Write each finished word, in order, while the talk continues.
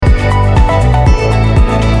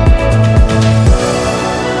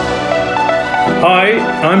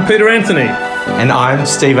I'm Peter Anthony. And I'm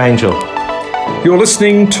Steve Angel. You're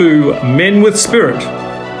listening to Men with Spirit.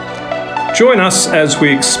 Join us as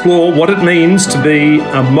we explore what it means to be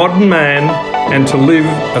a modern man and to live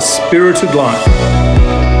a spirited life.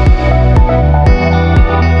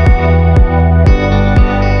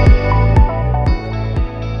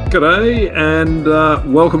 G'day and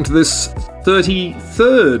welcome to this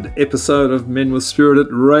 33rd episode of Men with Spirit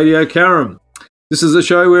at Radio Carrum. This is a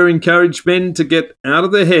show where we encourage men to get out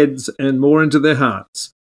of their heads and more into their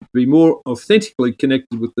hearts, to be more authentically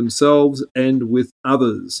connected with themselves and with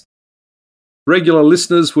others. Regular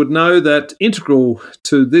listeners would know that integral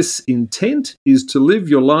to this intent is to live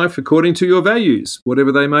your life according to your values,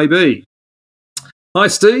 whatever they may be. Hi,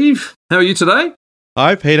 Steve. How are you today?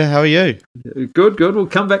 Hi, Peter. How are you? Good. We'll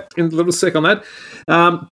come back in a little sec on that.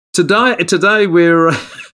 Today we're a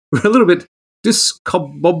little bit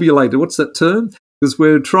discombobulated. What's that term? Because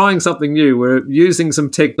we're trying something new. We're using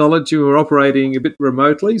some technology. We're operating a bit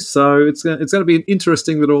remotely, so it's going to be an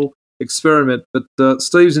interesting little experiment. But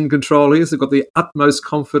Steve's in control here, so I've got the utmost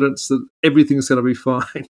confidence that everything's going to be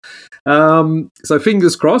fine. So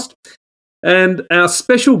fingers crossed. And our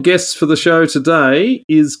special guest for the show today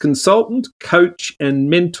is consultant, coach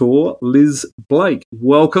and mentor Liz Blake.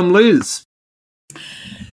 Welcome, Liz.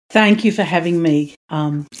 Thank you for having me.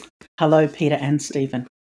 Hello, Peter and Stephen.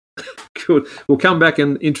 Good. We'll come back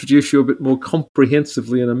and introduce you a bit more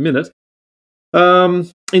comprehensively in a minute.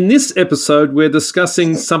 In this episode, we're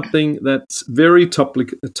discussing something that's very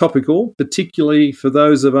topical, particularly for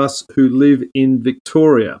those of us who live in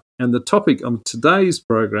Victoria. And the topic of today's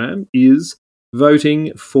program is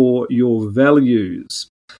voting for your values.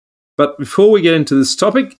 But before we get into this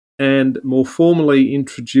topic and more formally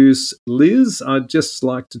introduce Liz, I'd just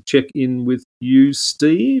like to check in with you,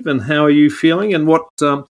 Steve, and how are you feeling and what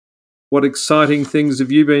exciting things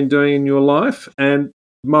have you been doing in your life? And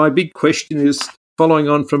my big question is, following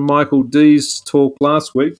on from Michael D's talk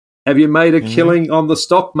last week, have you made a killing on the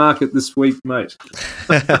stock market this week, mate?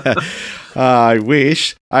 I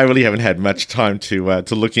wish. I really haven't had much time to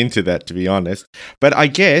look into that, to be honest. But I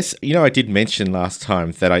guess, I did mention last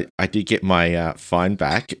time that I did get my fine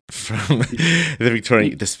back from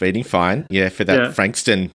the speeding fine, for that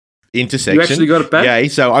Frankston intersection. You actually got it back? Yeah,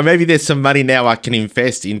 so maybe there's some money now I can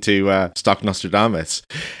invest into Stock Nostradamus.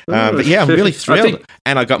 But yeah, I'm really thrilled.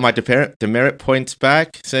 And I got my demerit points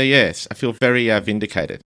back. So yes, I feel very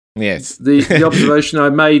vindicated. Yes. The observation I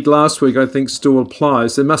made last week, I think, still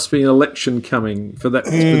applies. There must be an election coming for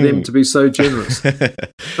them to be so generous.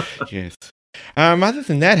 Yes. Other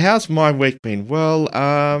than that, how's my week been? Well,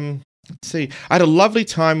 let's see. I had a lovely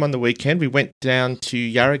time on the weekend. We went down to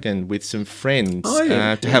Yarragon with some friends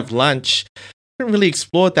to have lunch. I haven't really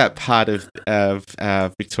explored that part of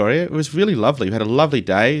Victoria. It was really lovely. We had a lovely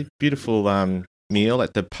day, beautiful meal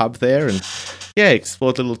at the pub there, and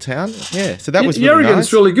explored the little town. Yeah, so that was really nice.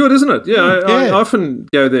 Yarragon's really good, isn't it? Yeah, I often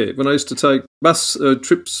go there when I used to take bus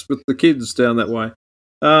trips with the kids down that way.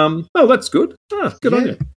 That's good. Good on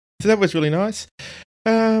you. So that was really nice.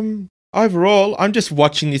 Overall, I'm just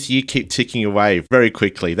watching this year keep ticking away very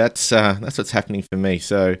quickly. That's what's happening for me.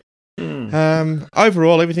 So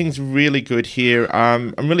overall, everything's really good here.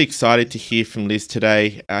 I'm really excited to hear from Liz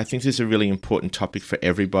today. I think this is a really important topic for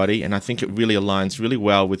everybody, and I think it really aligns really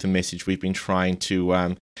well with the message we've been trying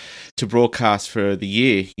to broadcast for the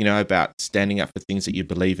year, about standing up for things that you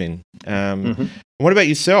believe in. What about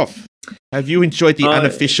yourself? Have you enjoyed the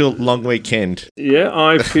unofficial long weekend? Yeah,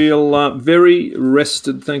 I feel very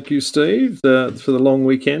rested, thank you, Steve, for the long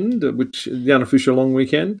weekend, the unofficial long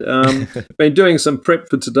weekend. Been doing some prep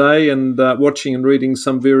for today and watching and reading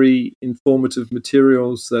some very informative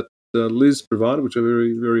materials that Liz provided, which I'm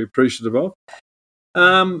very, very appreciative of.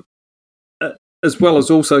 As well as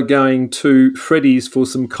also going to Freddy's for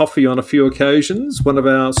some coffee on a few occasions, one of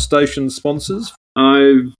our station sponsors.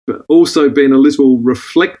 I've also been a little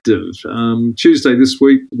reflective. Tuesday this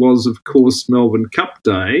week was, of course, Melbourne Cup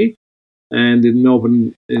Day, and in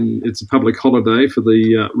Melbourne it's a public holiday for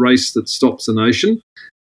the race that stops a nation.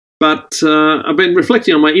 But I've been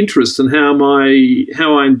reflecting on my interests and how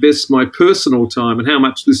I invest my personal time and how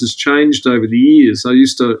much this has changed over the years. I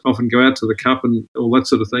used to often go out to the Cup and all that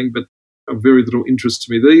sort of thing, but of very little interest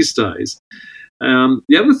to me these days.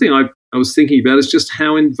 The other thing I was thinking about is just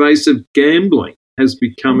how invasive gambling has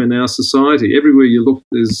become in our society. Everywhere you look,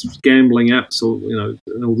 there's gambling apps or,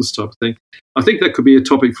 and all this type of thing. I think that could be a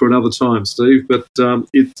topic for another time, Steve, but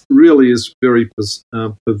it really is very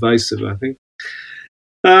pervasive, I think.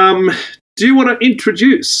 Do you want to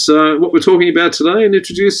introduce what we're talking about today and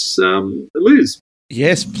introduce Liz?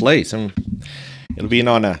 Yes, please. It'll be an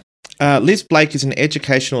honour. Liz Blake is an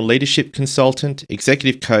educational leadership consultant,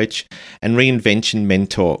 executive coach, and reinvention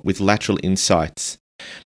mentor with Lateral Insights.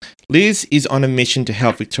 Liz is on a mission to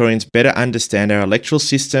help Victorians better understand our electoral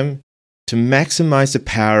system, to maximise the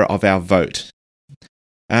power of our vote.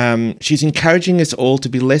 She's encouraging us all to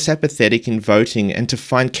be less apathetic in voting and to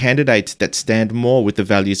find candidates that stand more with the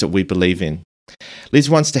values that we believe in. Liz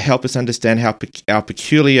wants to help us understand how our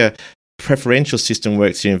peculiar preferential system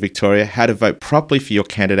works here in Victoria, how to vote properly for your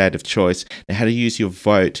candidate of choice, and how to use your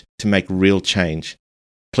vote to make real change.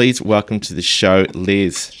 Please welcome to the show,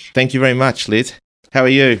 Liz. Thank you very much, Liz. How are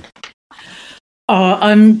you?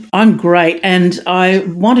 I'm great, and I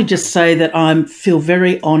want to just say that I feel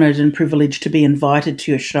very honoured and privileged to be invited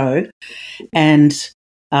to your show, and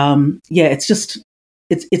it's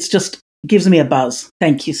just gives me a buzz.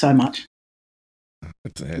 Thank you so much.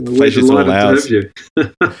 The pleasure's all ours.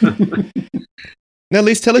 Now,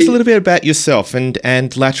 Liz, tell us a little bit about yourself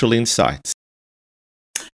and Lateral Insights.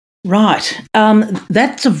 Right.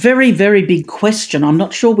 That's a very, very big question. I'm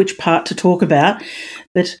not sure which part to talk about,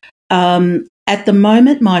 but at the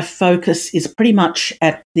moment, my focus is pretty much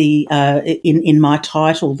at the in my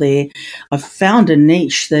title there. I've found a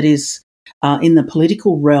niche that is in the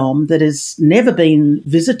political realm that has never been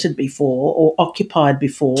visited before or occupied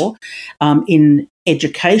before in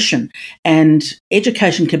education. And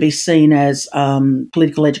education can be seen as,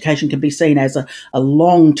 political education can be seen as a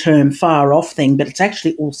long-term, far-off thing, but it's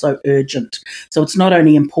actually also urgent. So it's not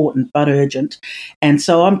only important, but urgent. And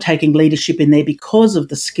so I'm taking leadership in there because of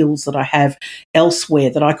the skills that I have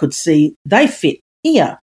elsewhere that I could see they fit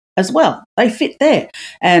here as well. They fit there.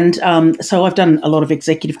 And so I've done a lot of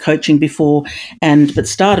executive coaching before, but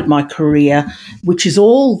started my career, which is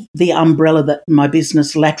all the umbrella that my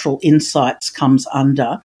business Lateral Insights comes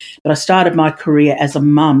under. But I started my career as a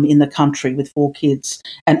mum in the country with 4 kids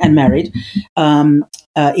and married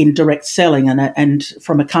in direct selling. And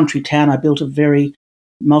from a country town, I built a very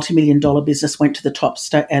multi-million-dollar business, went to the top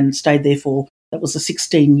and stayed there for, that was a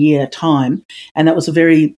 16-year time. And that was a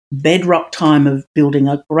very bedrock time of building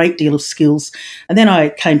a great deal of skills. And then I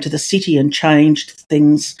came to the city and changed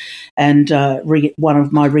things and one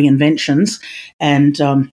of my reinventions and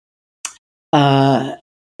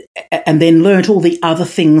then learnt all the other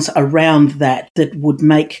things around that would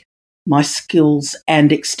make my skills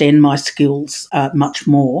and extend my skills much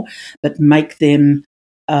more, but make them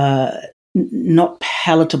not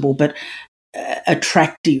palatable, but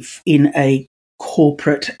attractive in a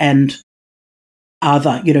corporate and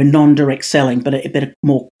other, non-direct selling, but a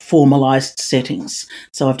more formalised settings.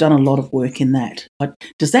 So I've done a lot of work in that.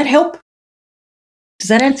 Does that help? Does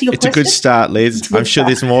that answer your question? It's a good start, Liz. I'm sure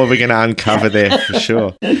there's more we're going to uncover there for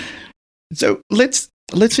sure. So let's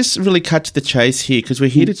just really cut to the chase here, because we're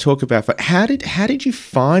here to talk about how did you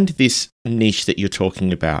find this niche that you're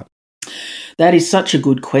talking about? That is such a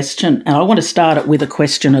good question. And I want to start it with a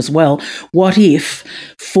question as well. What if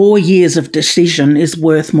 4 years of decision is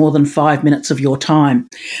worth more than 5 minutes of your time?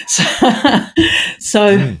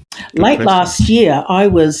 So late question. Last year, I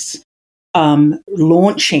was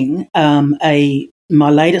launching my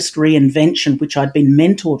latest reinvention, which I'd been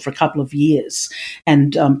mentored for a couple of years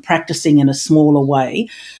and practicing in a smaller way.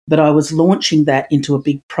 But I was launching that into a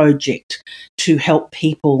big project to help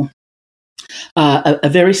people, a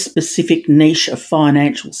very specific niche of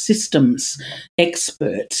financial systems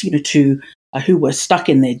experts, who were stuck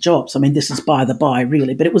in their jobs. I mean, this is by the by,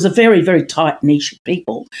 really, but it was a very, very tight niche of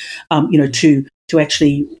people, to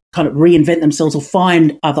actually kind of reinvent themselves or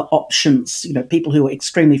find other options, people who were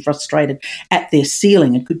extremely frustrated at their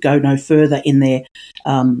ceiling and could go no further in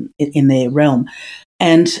their realm.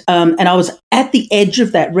 And I was at the edge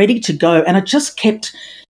of that, ready to go, and I just kept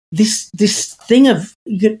this thing of,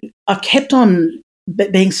 I kept on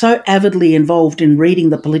being so avidly involved in reading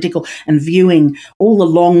the political and viewing all the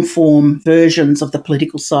long-form versions of the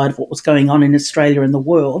political side of what was going on in Australia and the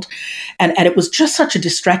world. And it was just such a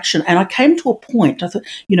distraction. And I came to a point, I thought,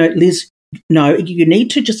 Liz, no, you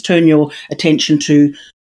need to just turn your attention to,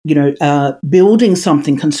 building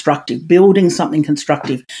something constructive,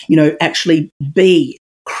 actually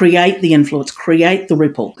create the influence, create the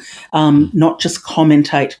ripple, not just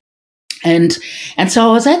commentate. And so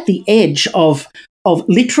I was at the edge of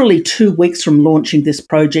literally 2 weeks from launching this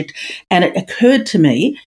project, and it occurred to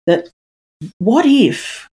me that what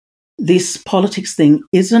if this politics thing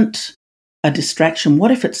isn't a distraction?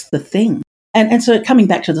 What if it's the thing? And so coming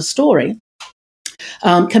back to the story,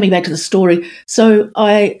 so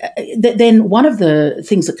then one of the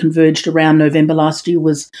things that converged around November last year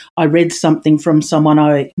was I read something from someone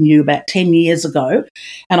I knew about 10 years ago,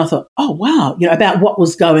 and I thought, oh, wow, about what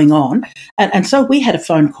was going on. And so we had a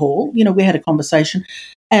phone call, we had a conversation,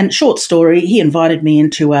 And short story, he invited me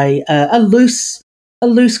into a loose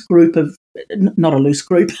group of, not a loose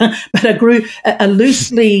group, but a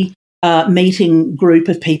loosely meeting group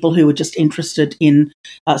of people who were just interested in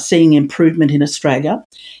seeing improvement in Australia,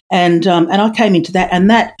 and I came into that. And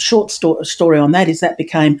that short story on that is that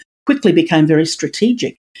quickly became very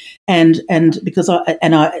strategic, and because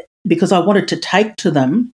I wanted to take to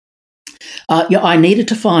them. I needed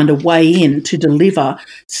to find a way in to deliver,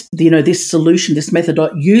 this solution,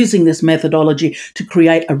 using this methodology to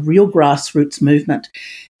create a real grassroots movement.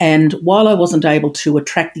 And while I wasn't able to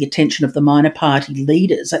attract the attention of the minor party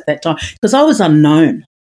leaders at that time, because I was unknown,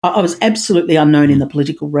 I was absolutely unknown in the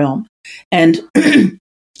political realm, and I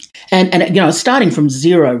was starting from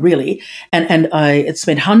zero really, and I had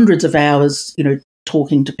spent hundreds of hours,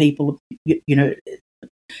 talking to people,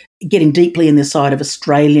 getting deeply in the side of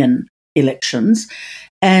Australian elections,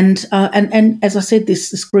 and as I said,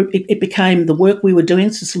 this group, it became the work we were doing,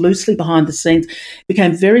 just loosely behind the scenes,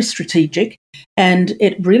 became very strategic, and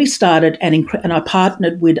it really started. And I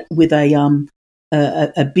partnered with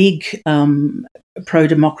a big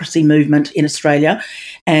pro-democracy movement in Australia,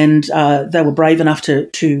 and they were brave enough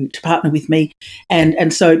to partner with me,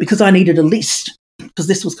 and so because I needed a list, because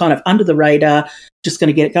this was kind of under the radar, just going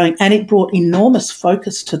to get it going, and it brought enormous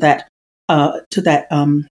focus to that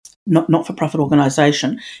not-for-profit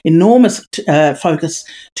organisation, enormous focus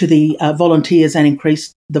to the volunteers, and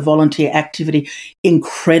increased the volunteer activity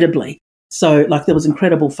incredibly. So, there was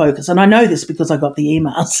incredible focus, and I know this because I got the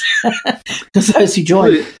emails because those who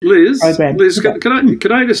joined Liz, the program. Liz,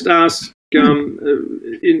 can I just ask,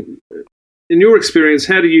 in your experience,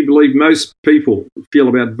 how do you believe most people feel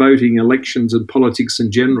about voting, elections, and politics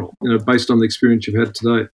in general? Based on the experience you've had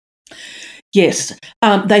today. Yes,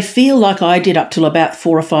 they feel like I did up till about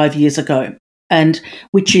 4 or 5 years ago, and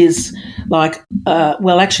which is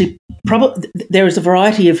actually, probably there is a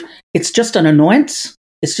variety of. It's just an annoyance.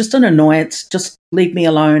 It's just an annoyance. Just leave me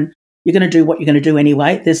alone. You're going to do what you're going to do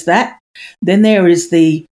anyway. There's that. Then there is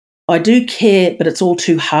I do care, but it's all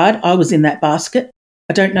too hard. I was in that basket.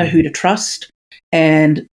 I don't know who to trust,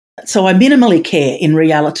 and so I minimally care in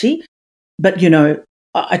reality. But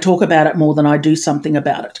I talk about it more than I do something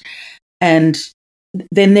about it. And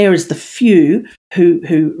then there is the few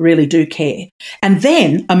who really do care. And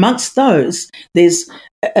then amongst those, there's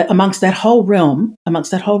amongst that whole realm,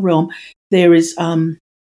 there is the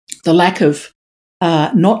lack of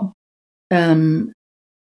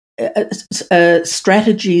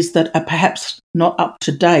strategies that are perhaps not up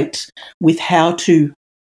to date with how to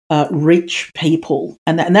reach people.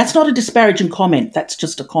 And that's not a disparaging comment. That's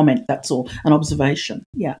just a comment. That's all, an observation.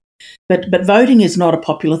 Yeah. But voting is not a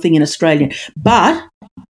popular thing in Australia, but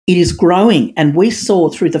it is growing, and we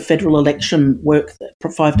saw through the federal election work, the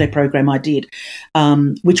 5-day program I did,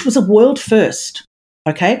 which was a world first,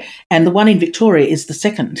 okay, and the one in Victoria is the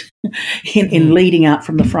second in leading out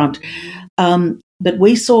from the front. But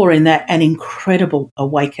we saw in that an incredible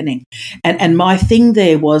awakening, and my thing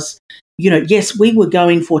there was, yes, we were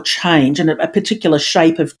going for change and a particular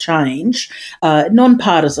shape of change,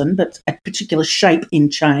 non-partisan, but a particular shape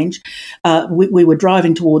in change. We were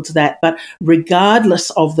driving towards that, but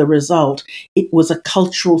regardless of the result, it was a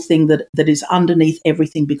cultural thing that is underneath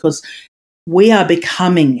everything, because we are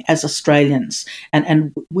becoming, as Australians,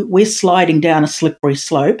 and we're sliding down a slippery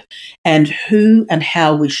slope, and who and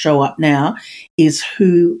how we show up now is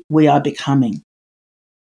who we are becoming.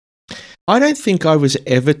 I don't think I was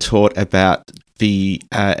ever taught about the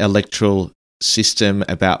electoral system,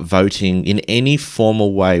 about voting in any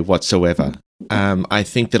formal way whatsoever. I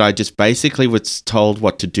think that I just basically was told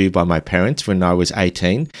what to do by my parents when I was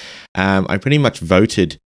 18. I pretty much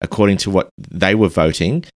voted according to what they were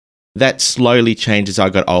voting. That slowly changed as I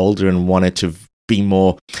got older and wanted to be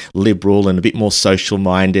more liberal and a bit more social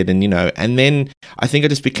minded, and then I think I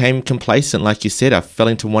just became complacent. Like you said, I fell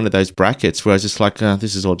into one of those brackets where I was just like,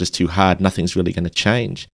 this is all just too hard. Nothing's really going to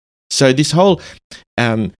change. So this whole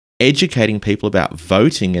educating people about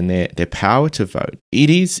voting and their power to vote, it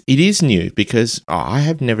is new, because I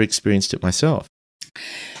have never experienced it myself.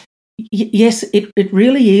 Yes, it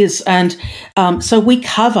really is. And so we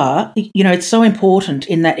cover, it's so important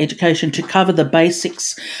in that education to cover the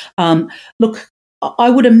basics. Look,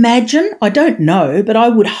 I would imagine, I don't know, but I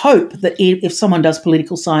would hope that if someone does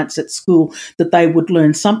political science at school, that they would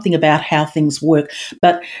learn something about how things work.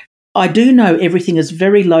 But I do know everything is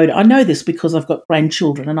very loaded. I know this because I've got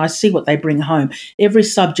grandchildren and I see what they bring home. Every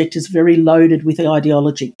subject is very loaded with the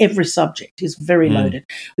ideology. Every subject is very loaded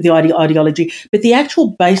with the ideology. But the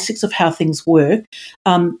actual basics of how things work,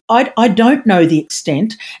 I don't know the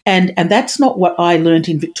extent, and that's not what I learnt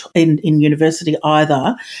in university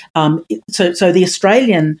either. So the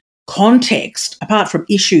Australian context, apart from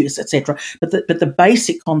issues, etc., but the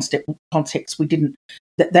basic context we didn't.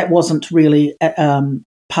 That wasn't really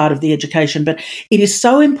part of the education, but it is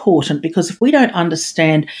so important because if we don't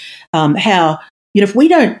understand how, if we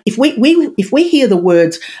hear the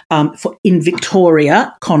words in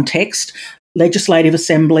Victoria context, Legislative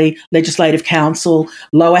Assembly, Legislative Council,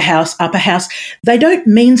 Lower House, Upper House, they don't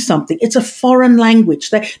mean something. It's a foreign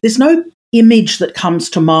language. There's no image that comes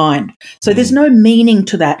to mind, so there's no meaning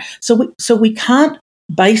to that. So we can't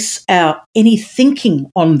base any thinking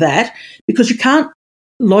on that because you can't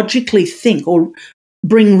logically think or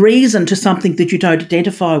bring reason to something that you don't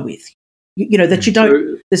identify with, that you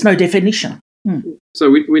don't, there's no definition. So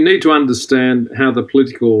we need to understand how the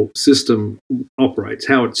political system operates,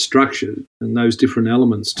 how it's structured, and those different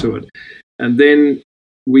elements to it. And then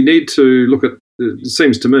we need to look at, it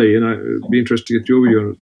seems to me, it'd be interesting to get your view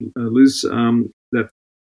on it, Liz, that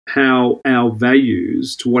how our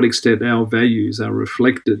values, to what extent our values are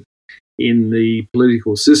reflected in the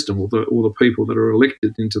political system or the people that are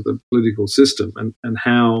elected into the political system, and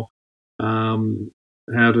how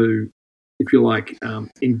to, if you like,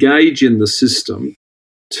 engage in the system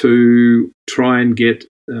to try and get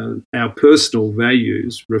our personal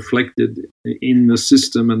values reflected in the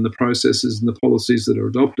system and the processes and the policies that are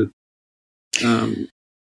adopted.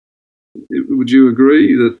 Would you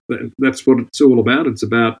agree that that's what it's all about? It's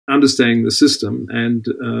about understanding the system and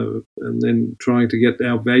then trying to get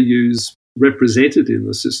our values represented in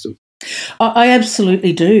the system. I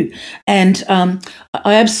absolutely do, and I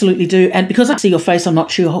absolutely do. And because I see your face, I'm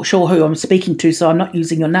not sure who I'm speaking to, so I'm not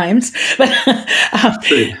using your names. But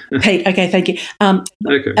Pete, okay, thank you.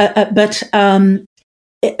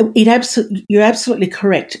 You're absolutely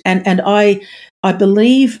correct, and I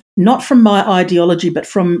believe, not from my ideology, but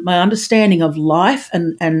from my understanding of life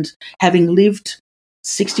and having lived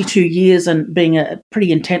 62 years and being a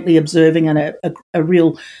pretty intently observing and a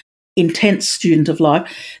real intense student of life,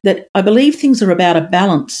 that I believe things are about a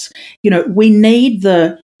balance. We need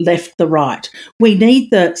the left, the right. We need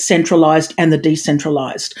the centralised and the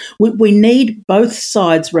decentralised. We need both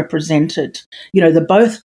sides represented, the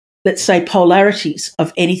both, let's say, polarities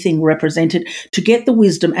of anything represented to get the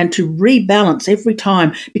wisdom and to rebalance every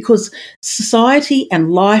time, because society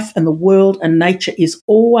and life and the world and nature is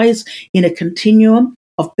always in a continuum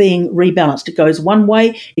of being rebalanced. It goes one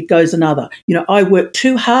way, it goes another. I work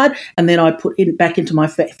too hard and then I put it back into my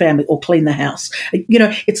family or clean the house.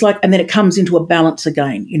 It's like, and then it comes into a balance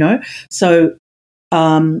again, So,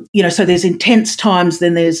 so there's intense times,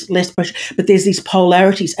 then there's less pressure, but there's these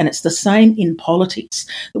polarities, and it's the same in politics,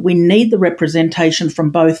 that we need the representation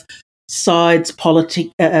from both sides,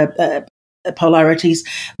 polarities,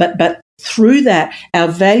 but through that, our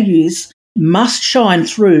values must shine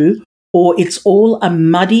through, or it's all a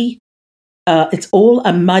muddy, actually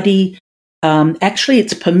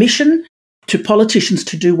it's permission to politicians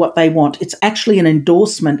to do what they want. It's actually an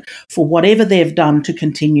endorsement for whatever they've done to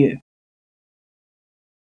continue.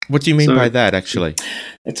 What do you mean by that, actually?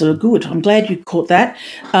 It's good. I'm glad you caught that.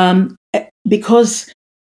 Because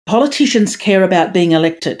politicians care about being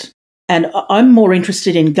elected. And I'm more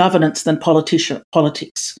interested in governance than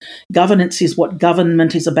politics. Governance is what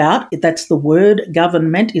government is about. That's the word.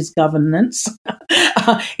 Government is governance.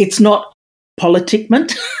 It's not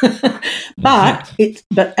politicment. But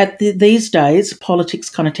these days, politics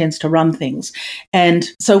kind of tends to run things. And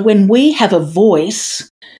so when we have a voice,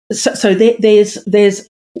 there's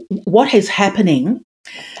what is happening,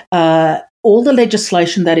 all the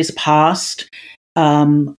legislation that is passed,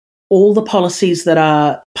 all the policies that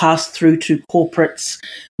are passed through to corporates,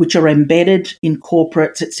 which are embedded in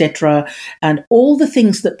corporates, etc., and all the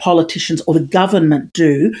things that politicians or the government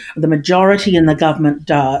do, the majority in the government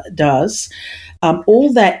does,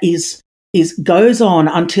 all that goes on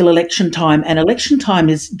until election time, and election time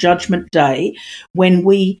is Judgment Day, when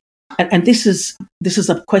we. And this is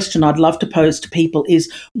a question I'd love to pose to people: is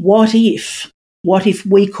what if? What if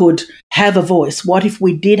we could have a voice? What if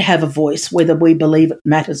we did have a voice, whether we believe it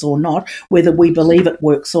matters or not, whether we believe it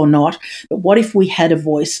works or not? But what if we had a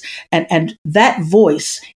voice, and that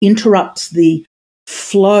voice interrupts the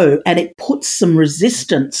flow and it puts some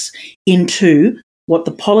resistance into what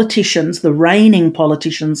the politicians, the reigning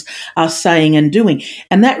politicians, are saying and doing.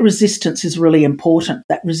 And that resistance is really important.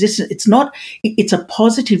 That resistance, it's a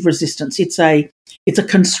positive resistance. It's a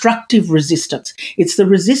constructive resistance. It's the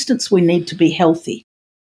resistance we need to be healthy.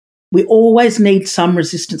 We always need some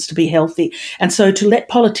resistance to be healthy. And so to let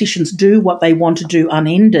politicians do what they want to do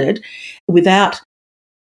unhindered without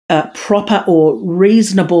proper or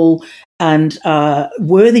reasonable and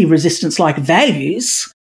worthy resistance like values,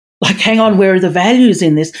 like, hang on, where are the values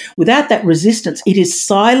in this? Without that resistance,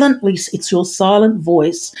 it's your silent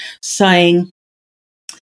voice saying,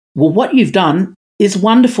 well, what you've done is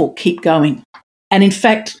wonderful, keep going. And in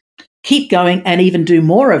fact, keep going and even do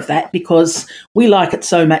more of that because we like it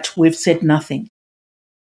so much, we've said nothing.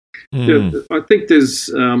 Yeah, I think there's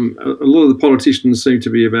a lot of the politicians seem to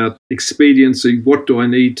be about expediency. What do I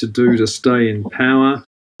need to do to stay in power?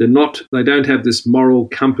 They don't have this moral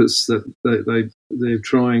compass that they're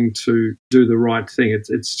trying to do the right thing.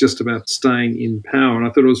 It's just about staying in power. And I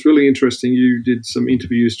thought it was really interesting. You did some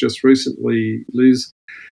interviews just recently, Liz,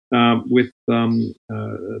 with a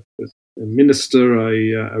minister,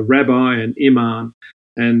 a rabbi, an imam,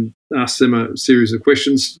 and asked them a series of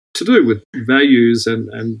questions to do with values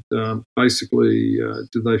and basically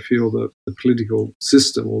do they feel that the political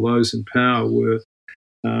system or those in power were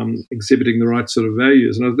exhibiting the right sort of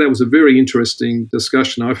values. And that was a very interesting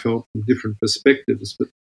discussion, I felt, from different perspectives. But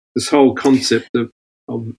this whole concept of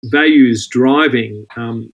values driving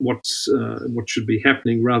what should be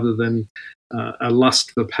happening rather than a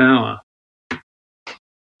lust for power.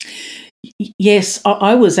 Yes,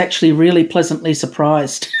 I was actually really pleasantly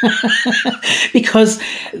surprised because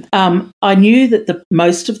I knew that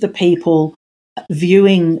most of the people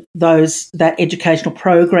viewing that educational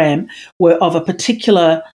program were of a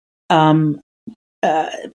particular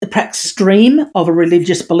perhaps stream of a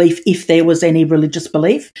religious belief. If there was any religious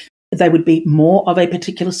belief, they would be more of a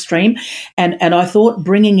particular stream. And I thought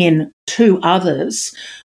bringing in two others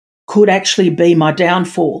could actually be my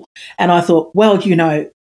downfall. And I thought, well,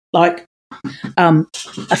 like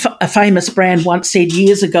a famous brand once said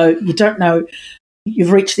years ago, you don't know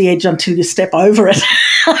you've reached the edge until you step over it.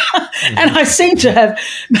 And I seem to have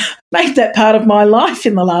made that part of my life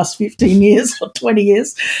in the last 15 years or 20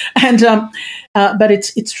 years. And but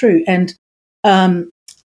it's true. And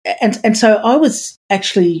so I was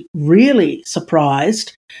actually really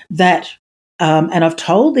surprised that, and I've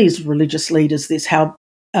told these religious leaders this, how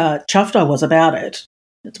chuffed I was about it.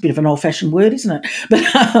 It's a bit of an old-fashioned word, isn't it?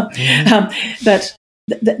 But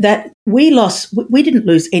that we didn't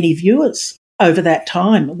lose any viewers over that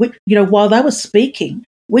time. While they were speaking,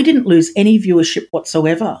 we didn't lose any viewership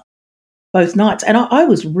whatsoever, both nights. And I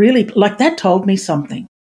was really, like, that told me something.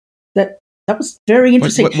 That was very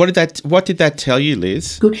interesting. What did that tell you,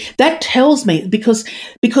 Liz? Good. That tells me because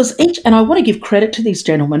each, and I want to give credit to these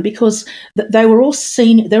gentlemen because they were all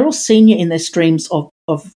senior. They're all senior in their streams of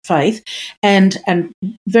faith, and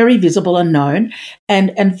very visible and known.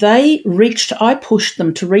 And I pushed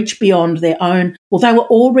them to reach beyond their own. Well, they were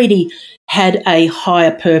already had a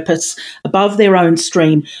higher purpose above their own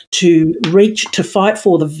stream to fight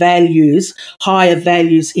for the values, higher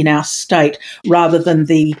values in our state, rather than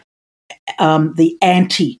the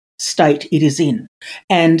anti-state it is in.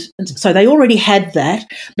 And so they already had that,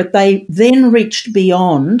 but they then reached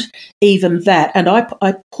beyond even that. And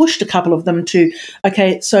I pushed a couple of them to,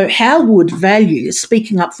 okay, so how would values,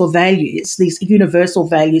 speaking up for values, these universal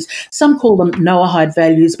values, some call them Noahide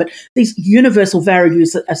values, but these universal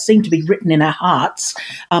values that seem to be written in our hearts,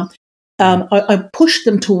 I pushed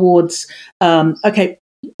them towards, okay,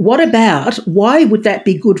 why would that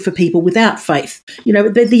be good for people without faith?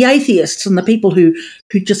 The atheists and the people who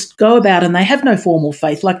just go about and they have no formal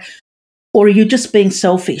faith, or are you just being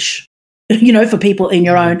selfish, for people in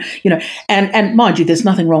your own, and mind you, there's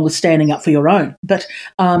nothing wrong with standing up for your own, but,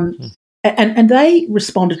 and they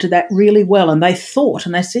responded to that really well. And they thought,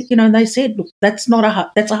 and they said, look, that's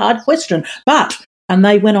a hard question, and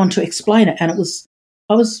they went on to explain it. And I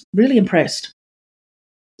was really impressed.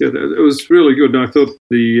 Yeah, it was really good. And I thought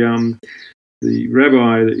the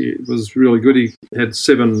rabbi was really good. He had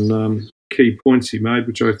 7 key points he made,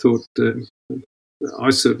 which I thought I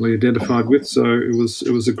certainly identified with. So it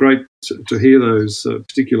was a great to hear those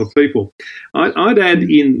particular people. I'd add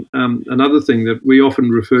in another thing that we often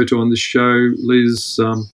refer to on this show, Liz,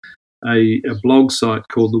 a blog site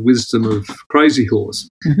called The Wisdom of Crazy Horse.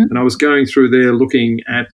 Mm-hmm. And I was going through there looking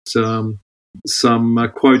at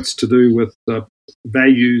some quotes to do with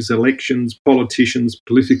values, elections, politicians,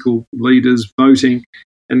 political leaders, voting,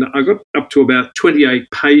 And I got up to about 28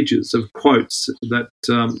 pages of quotes that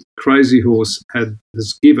Crazy Horse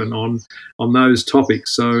has given on those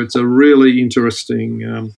topics. So it's a really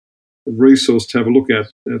interesting resource to have a look at.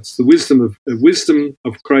 It's the wisdom of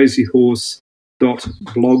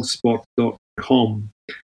crazyhorse.blogspot.com.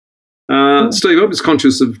 Steve, I was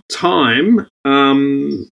conscious of time.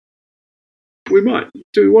 Liz,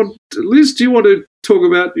 do you want to talk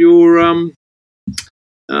about your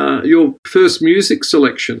first music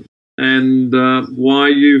selection and why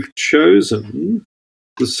you've chosen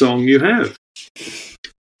the song you have?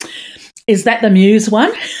 Is that the Muse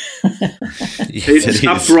one? It's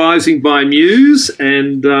Uprising by Muse,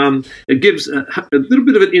 and it gives a little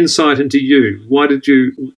bit of an insight into you. Why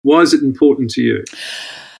is it important to you?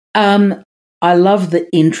 I love the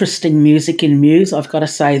interesting music in Muse. I've got to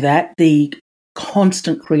say that. The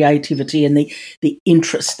constant creativity and the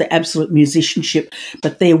interest, the absolute musicianship,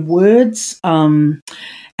 but their words and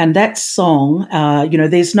that song,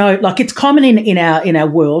 there's no, like, it's common in our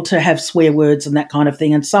world to have swear words and that kind of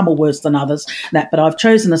thing, and some are worse than others. But I've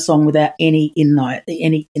chosen a song without any in that.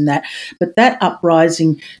 But that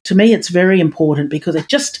Uprising, to me, it's very important because it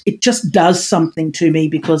just does something to me,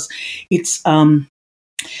 because it's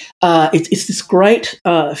this great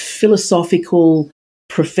philosophical,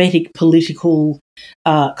 prophetic, political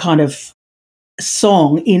kind of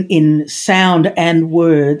song in sound and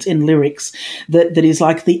words, in lyrics, that is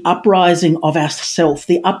like the uprising of ourself,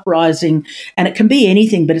 the uprising, and it can be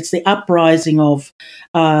anything, but it's the uprising of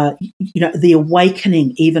the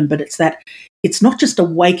awakening even, but it's not just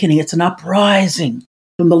awakening, it's an uprising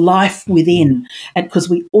from the life within, and because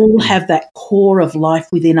we all have that core of life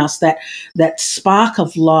within us, that spark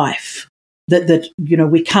of life that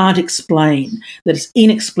we can't explain, that is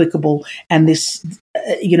inexplicable, and this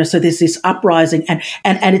so there's this uprising, and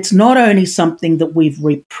it's not only something that we've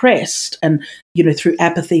repressed and through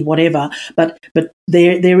apathy, whatever, but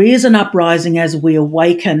there is an uprising as we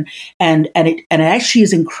awaken, and it actually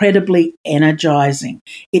is incredibly energizing.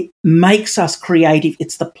 It makes us creative.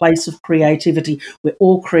 It's the place of creativity where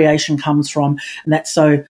all creation comes from, and that's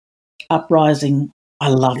so Uprising. I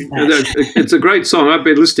love that. It's a great song. I've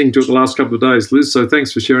been listening to it the last couple of days, Liz, so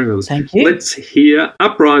thanks for sharing with us. Thank you. Let's hear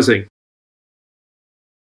Uprising.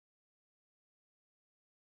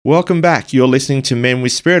 Welcome back. You're listening to Men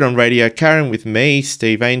with Spirit on Radio Karen with me,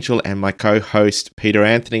 Steve Angel, and my co-host, Peter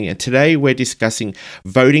Anthony. And today we're discussing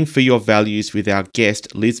voting for your values with our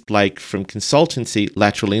guest, Liz Blake from consultancy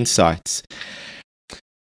Lateral Insights.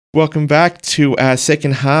 Welcome back to our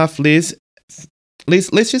second half, Liz. Liz,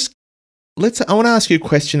 I want to ask you a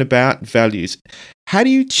question about values. How do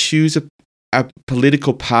you choose a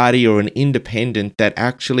political party or an independent that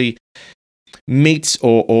actually meets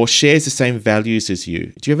or shares the same values as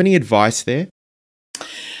you? Do you have any advice there?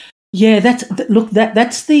 Yeah, that's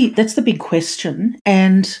the big question,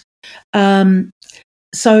 and so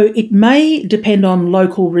it may depend on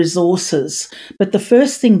local resources. But the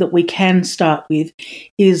first thing that we can start with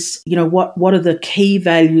is, what are the key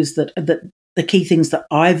values that the key things that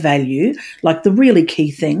I value, like the really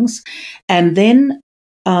key things, and then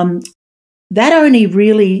that only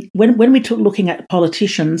really when we took looking at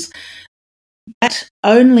politicians. That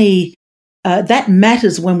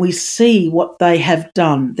matters when we see what they have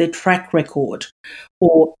done, their track record,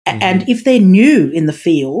 and if they're new in the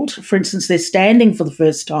field, for instance, they're standing for the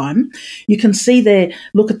first time, you can see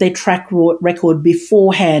look at their track record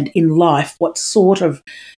beforehand in life, what sort of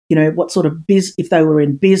if they were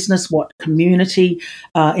in business, what community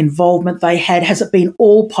involvement they had. Has it been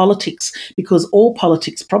all politics? Because all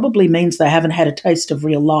politics probably means they haven't had a taste of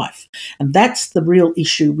real life. And that's the real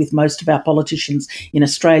issue with most of our politicians in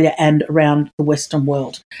Australia and around the Western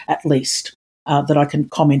world, at least, that I can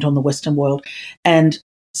comment on the Western world. And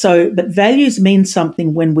so, but values mean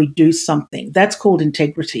something when we do something. That's called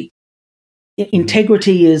integrity.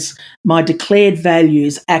 Integrity is my declared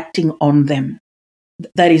values acting on them.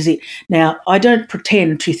 That is it. Now, I don't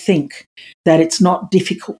pretend to think that it's not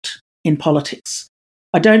difficult in politics.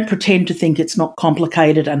 I don't pretend to think it's not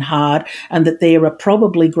complicated and hard, and that there are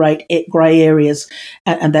probably great grey areas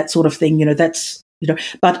and that sort of thing.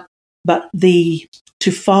 But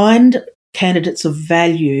to find candidates of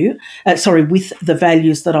value, with the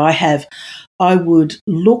values that I have, I would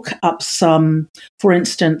look up some, for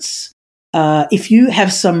instance, if you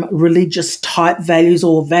have some religious type values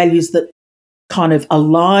or values that kind of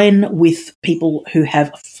align with people who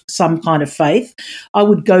have some kind of faith, I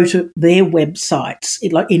would go to their websites.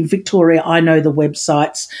 Like in Victoria, I know the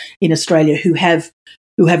websites in Australia who have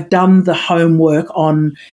done the homework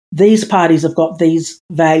on these parties have got these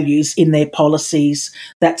values in their policies,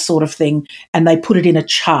 that sort of thing, and they put it in a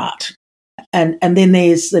chart. and then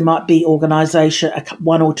there might be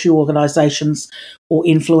one or two organisations or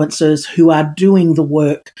influencers who are doing the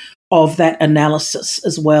work of that analysis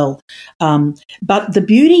as well. But the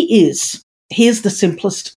beauty is, here's the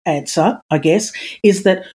simplest answer, I guess, is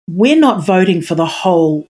that we're not voting for the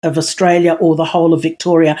whole of Australia or the whole of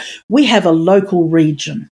Victoria. We have a local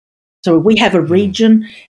region. So we have a region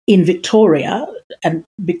in Victoria, and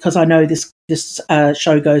because I know this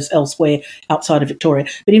show goes elsewhere outside of Victoria,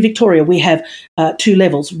 but in Victoria we have two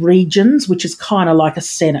levels: regions, which is kind of like a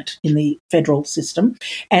Senate in the federal system,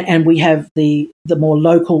 and we have the more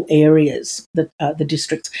local areas, the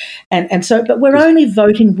districts, and so. But we're only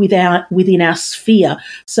voting within our sphere,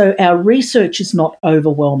 so our research is not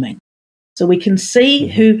overwhelming. So we can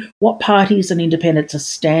see what parties and independents are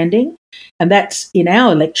standing, and that's in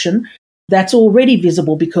our election. That's already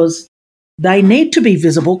visible because they need to be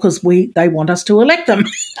visible because they want us to elect them.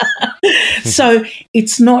 So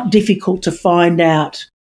it's not difficult to find out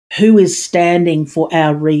who is standing for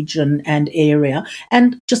our region and area,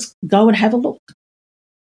 and just go and have a look.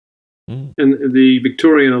 And the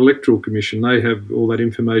Victorian Electoral Commission, they have all that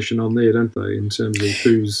information on there, don't they, in terms of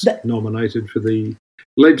who's nominated for the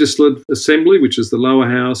Legislative Assembly, which is the lower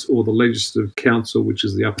house, or the Legislative Council, which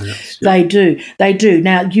is the upper house. Yep. They do.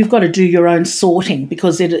 Now, you've got to do your own sorting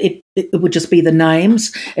because it would just be the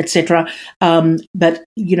names, etc. But,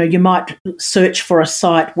 you might search for a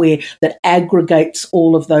site that aggregates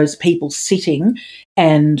all of those people sitting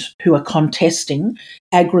and who are contesting,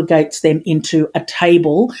 aggregates them into a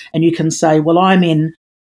table, and you can say, well, I'm in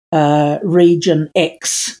region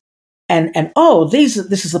X. And this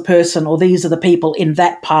is the person, or these are the people in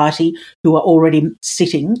that party who are already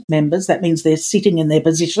sitting members. That means they're sitting in their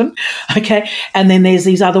position, okay? And then there's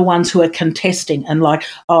these other ones who are contesting and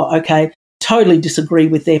totally disagree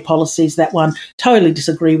with their policies, that one, totally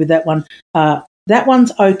disagree with that one. That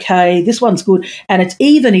one's okay, this one's good. And it's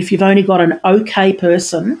even if you've only got an okay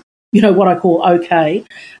person, what I call okay,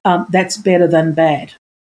 that's better than bad.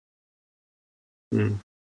 Mm.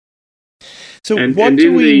 So what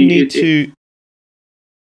do we need to...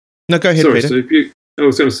 No, go ahead, Peter. So I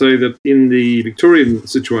was going to say that in the Victorian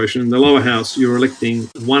situation, in the lower house, you're electing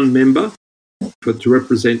one member to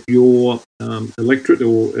represent your electorate,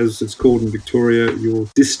 or as it's called in Victoria, your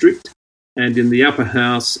district. And in the upper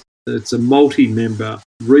house, it's a multi-member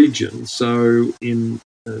region. So in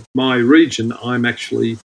my region, I'm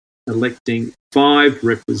actually electing 5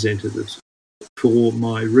 representatives for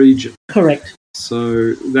my region. Correct.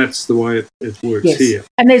 So that's the way it works here.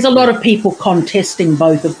 And there's a lot of people contesting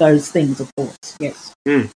both of those things, of course, yes.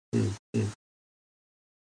 And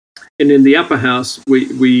in the upper house,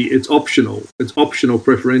 it's optional. It's optional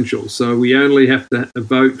preferential. So we only have to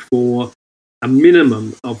vote for a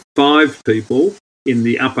minimum of 5 people in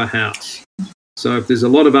the upper house. So if there's a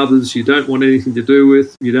lot of others you don't want anything to do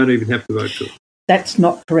with, you don't even have to vote for them. That's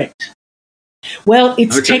not correct. Well,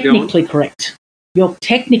 it's technically correct. You're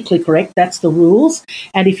technically correct. That's the rules.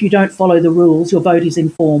 And if you don't follow the rules, your vote is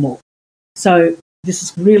informal. So this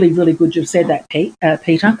is really, really good you've said that,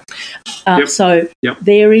 Peter. So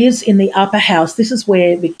there is in the upper house, this is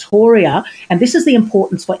where Victoria, and this is the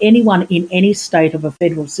importance for anyone in any state of a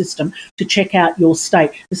federal system to check out your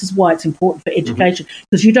state. This is why it's important for education,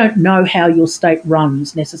 because you don't know how your state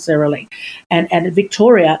runs necessarily. And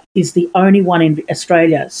Victoria is the only one in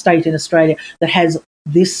state in Australia that has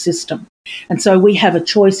this system. And so we have a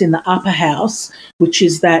choice in the upper house, which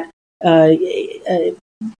is that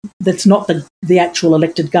that's not the actual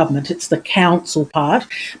elected government, it's the council part.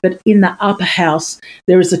 But in the upper house,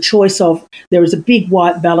 there is a choice there is a big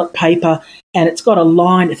white ballot paper, and it's got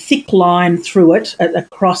a thick line through it,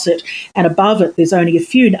 across it, and above it there's only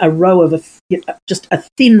just a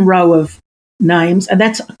thin row of names, and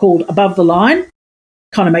that's called above the line.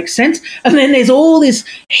 Kind of makes sense. And then there's all this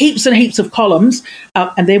heaps and heaps of columns,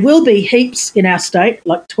 and there will be heaps in our state,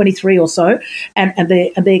 like 23 or so, and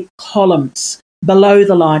they're columns below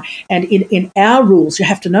the line. And in our rules, you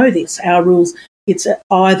have to know this, our rules, it's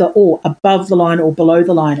either or, above the line or below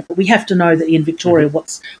the line. But we have to know that in Victoria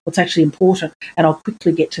what's actually important, and I'll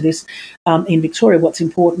quickly get to this. In Victoria, what's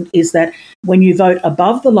important is that when you vote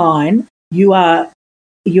above the line, you are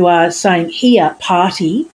saying, here,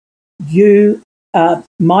 party,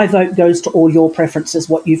 my vote goes to all your preferences,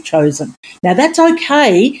 what you've chosen. Now, that's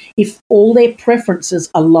okay if all their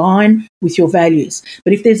preferences align with your values.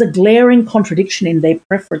 But if there's a glaring contradiction in their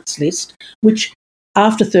preference list, which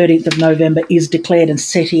after 13th of November is declared and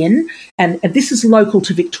set in, and this is local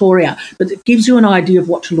to Victoria, but it gives you an idea of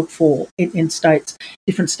what to look for in states,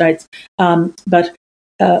 different states. But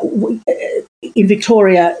in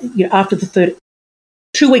Victoria, after the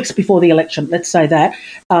 2 weeks before the election, let's say that.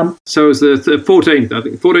 So it's the 14th, I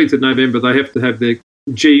think, 14th of November, they have to have their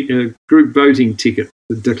group voting ticket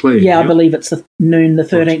declared. Yeah, I believe it's the noon, the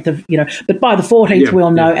 13th of, but by the 14th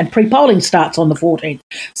we'll know, and pre-polling starts on the 14th.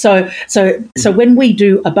 So when we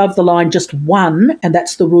do above the line just one, and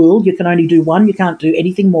that's the rule, you can only do one, you can't do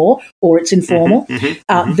anything more, or it's informal,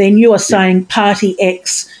 then you are saying Party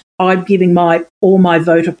X, I'm giving all my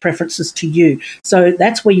voter preferences to you. So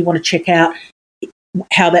that's where you want to check out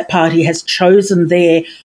how that party has chosen their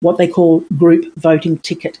what they call group voting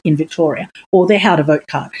ticket in Victoria, or their how to vote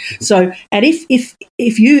card. So, and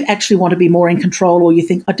if you actually want to be more in control, or you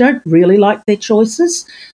think, I don't really like their choices,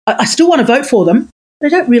 I still want to vote for them, but I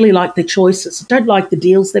don't really like their choices, I don't like the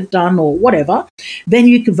deals they've done or whatever, then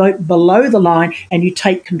you can vote below the line and you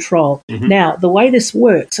take control. Now, the way this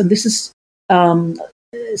works, and this is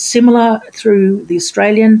similar through the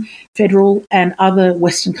Australian, federal and other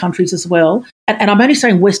Western countries as well. And I'm only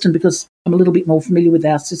saying Western because I'm a little bit more familiar with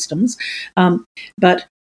our systems. But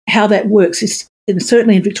how that works is, and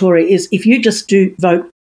certainly in Victoria, is if you just do vote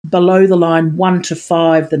below the line 1 to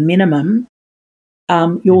 5, the minimum,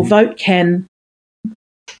 your vote can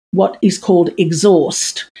what is called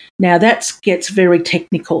exhaust. Now that gets very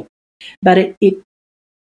technical, but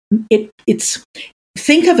it's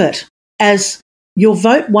think of it as your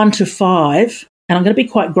vote 1 to 5, and I'm going to be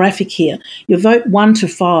quite graphic here. Your vote 1 to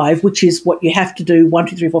 5, which is what you have to do, 1,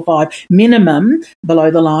 2, 3, 4, 5, minimum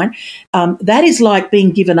below the line. That is like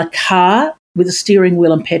being given a car with a steering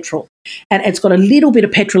wheel and petrol, and it's got a little bit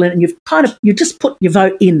of petrol in it, and you just put your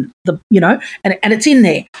vote in and it's in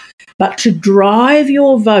there. But to drive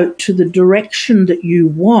your vote to the direction that you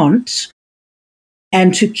want,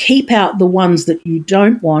 and to keep out the ones that you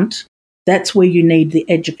don't want, that's where you need the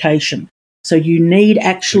education. So you need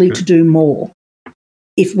actually to do more.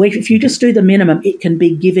 If you just do the minimum, it can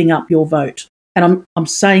be giving up your vote. And I'm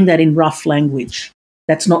saying that in rough language.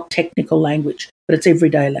 That's not technical language, but it's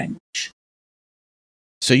everyday language.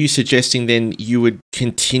 So you're suggesting then you would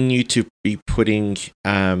continue to be putting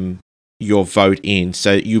your vote in.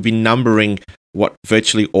 So you'll be numbering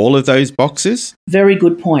virtually all of those boxes? Very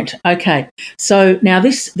good point. Okay. So now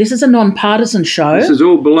this is a non-partisan show. This is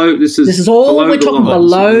all below. This is all we're talking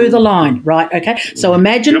below the line, right? Okay. So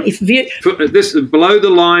imagine if this is below the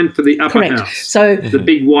line for the upper house. So the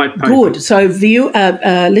big white paper. Good. So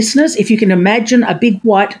listeners, if you can imagine a big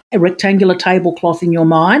white rectangular tablecloth in your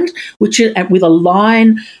mind, which is with a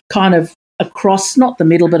line kind of across, not the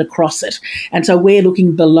middle, but across it. And so we're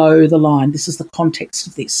looking below the line. This is the context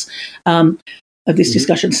of this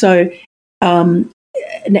discussion. So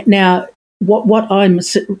now what I'm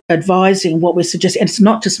advising, what we're suggesting, and it's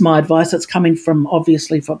not just my advice, it's coming from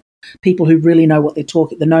people who really know what they're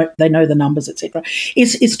talking, they know the numbers, etc.,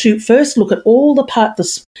 is to first look at all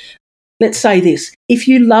let's say this, if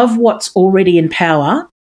you love what's already in power,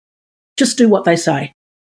 just do what they say.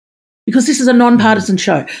 Because this is a non-partisan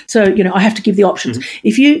show. So, I have to give the options.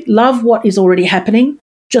 If you love what is already happening,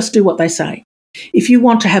 just do what they say. If you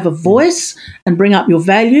want to have a voice and bring up your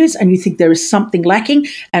values and you think there is something lacking,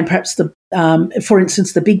 and perhaps for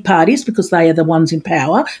instance, the big parties, because they are the ones in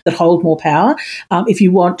power that hold more power, if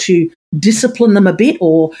you want to discipline them a bit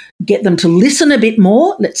or get them to listen a bit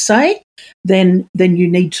more, let's say, then you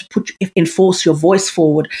need to enforce your voice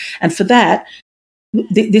forward. And for that,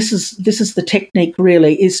 this is the technique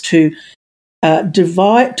really, is to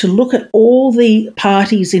divide, to look at all the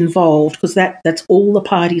parties involved, because that's all the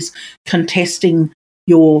parties contesting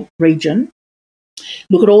your region.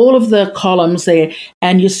 Look at all of the columns there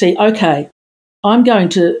and you see, okay, I'm going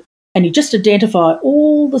to, and you just identify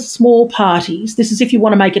all the small parties. This is if you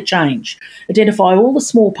want to make a change. Identify all the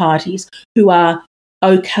small parties who are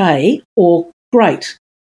okay or great.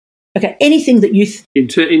 Okay, anything that you in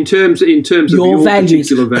terms of your values,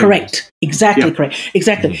 particular values. Correct, exactly, correct,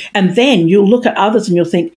 exactly. And then you'll look at others and you'll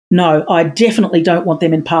think, no, I definitely don't want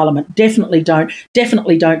them in Parliament. Definitely don't.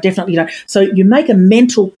 So you make a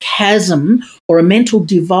mental chasm or a mental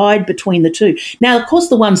divide between the two. Now, of course,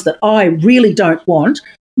 the ones that I really don't want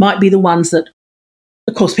might be the ones that,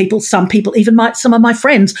 of course, some people, even some of my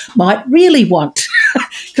friends might really want,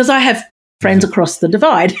 because I have friends across the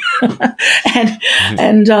divide, and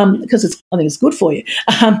because I think it's good for you.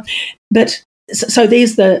 But so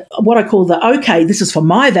there's what I call the okay, this is for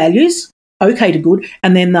my values, okay to good,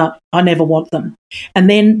 and then I never want them. And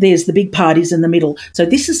then there's the big parties in the middle. So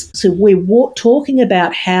we're talking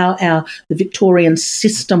about how the Victorian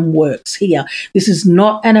system works here. This is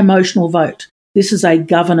not an emotional vote. This is a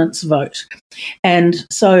governance vote. And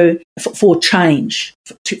so for change,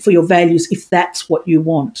 for your values, if that's what you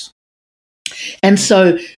want. And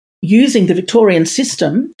so using the Victorian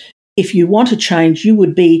system, if you want to change, you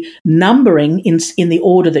would be numbering in the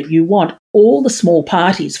order that you want all the small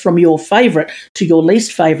parties from your favourite to your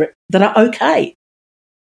least favourite that are okay.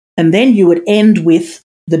 And then you would end with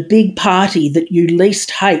the big party that you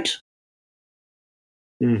least hate.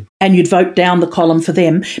 And you'd vote down the column for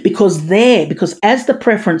them because as the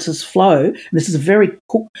preferences flow, and this is a very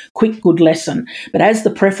quick, good lesson, but as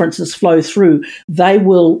the preferences flow through, they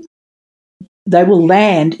will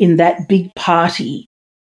land in that big party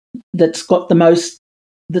that's the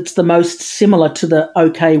most similar to the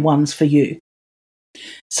okay ones for you.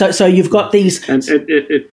 So you've got these. And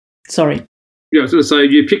sorry. Yeah, I was going to say,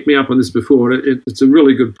 you picked me up on this before. It's a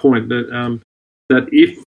really good point that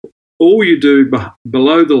if all you do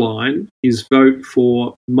below the line is vote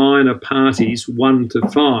for minor parties 1 to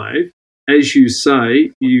 5, as you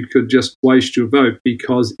say, you could just waste your vote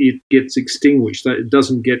because it gets extinguished. It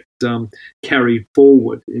doesn't get carried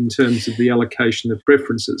forward in terms of the allocation of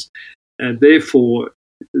preferences. And therefore,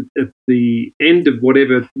 at the end of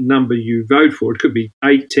whatever number you vote for, it could be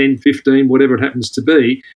 8, 10, 15, whatever it happens to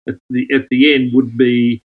be, at the end would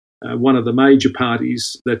be one of the major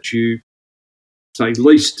parties that you say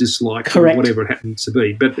least dislike, correct, or whatever it happens to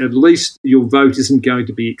be. But at least your vote isn't going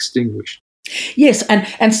to be extinguished. Yes,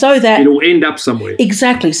 and so that it'll end up somewhere.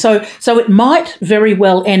 Exactly. So it might very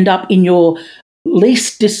well end up in your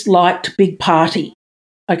least disliked big party.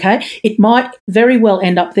 Okay, it might very well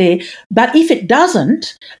end up there. But if it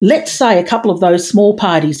doesn't, let's say a couple of those small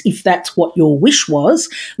parties, if that's what your wish was,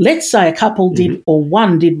 let's say a couple did, or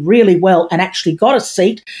one did really well and actually got a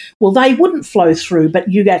seat, well, they wouldn't flow through, but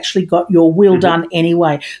you actually got your will done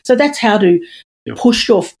anyway. So that's how to push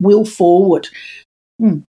your will forward.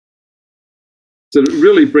 So it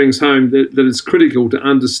really brings home that it's critical to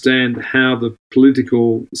understand how the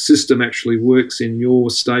political system actually works in your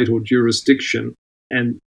state or jurisdiction.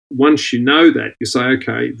 And once you know that, you say,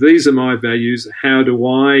 okay, these are my values. How do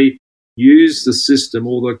I use the system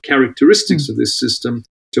or the characteristics of this system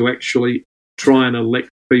to actually try and elect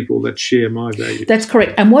people that share my values? That's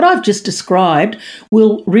correct. And what I've just described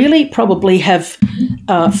will really probably have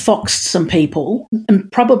foxed some people, and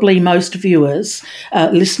probably most viewers,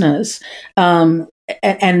 listeners, and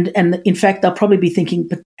in fact, they'll probably be thinking,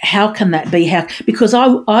 but how can that be? Because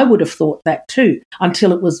I would have thought that too,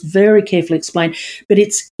 until it was very carefully explained. But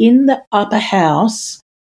it's in the upper house,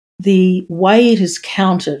 the way it is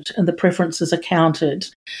counted and the preferences are counted,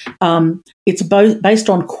 it's both based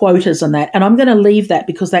on quotas and that. And I'm going to leave that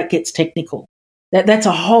because that gets technical. That's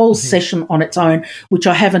a whole session on its own, which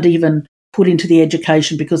I haven't even put into the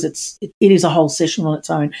education because it is a whole session on its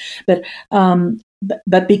own.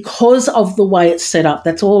 But because of the way it's set up,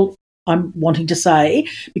 that's all I'm wanting to say,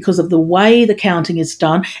 because of the way the counting is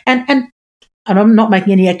done. And I'm not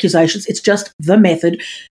making any accusations. It's just the method.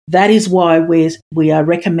 That is why we are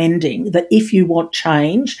recommending that if you want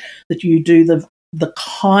change, that you do the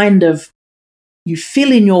kind of, you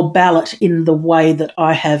fill in your ballot in the way that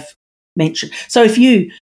I have mentioned. So if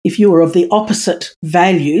you were of the opposite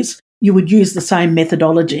values, you would use the same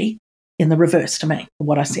methodology in the reverse to me,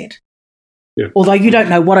 what I said. Yeah. Although you don't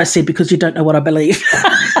know what I said because you don't know what I believe.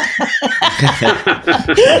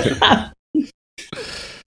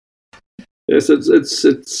 Yes,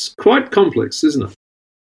 it's quite complex, isn't it?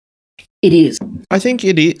 It is. I think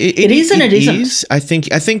it is. It is and it isn't. I think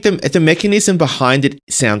the mechanism behind it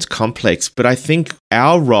sounds complex, but I think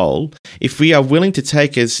our role, if we are willing to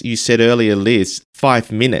take, as you said earlier, Liz,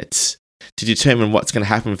 5 minutes to determine what's going to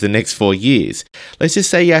happen for the next 4 years. Let's just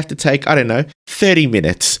say you have to take, 30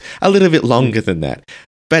 minutes, a little bit longer than that.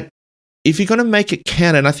 But if you're going to make it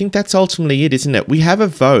count, and I think that's ultimately it, isn't it? We have a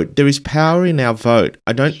vote. There is power in our vote.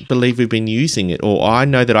 I don't believe we've been using it, or I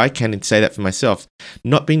know that I can say that for myself,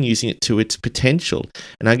 not been using it to its potential.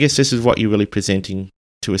 And I guess this is what you're really presenting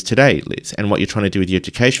to us today, Liz, and what you're trying to do with the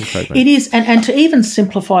education program. It is, and to even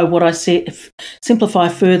simplify what I said, simplify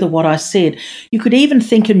further what I said, you could even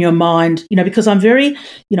think in your mind, because I'm very,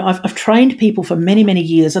 I've trained people for many, many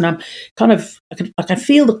years, and I'm kind of, I can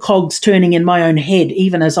feel the cogs turning in my own head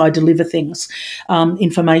even as I deliver things,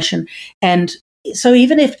 information. And so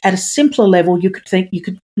even if at a simpler level, you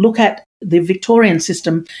could look at the Victorian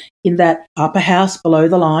system in that upper house below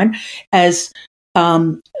the line as,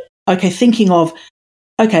 thinking of,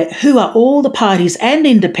 who are all the parties and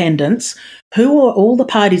independents? Who are all the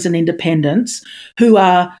parties and independents who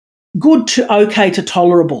are good to okay to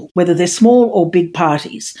tolerable, whether they're small or big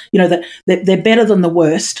parties? That they're better than the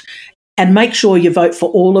worst, and make sure you vote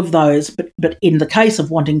for all of those. But in the case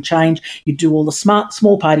of wanting change, you do all the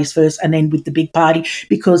small parties first, and then with the big party,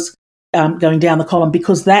 because going down the column,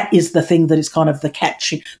 because that is the thing that is kind of the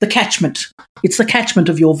catchment. It's the catchment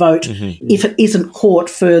of your vote if it isn't caught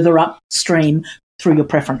further upstream through your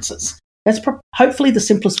preferences. That's hopefully the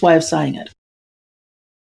simplest way of saying it.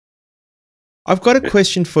 I've got a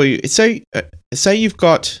question for you. Say you've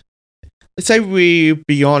got, let's say we're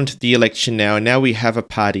beyond the election now, and now we have a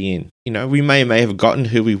party in. We may have gotten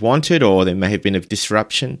who we wanted, or there may have been a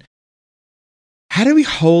disruption. How do we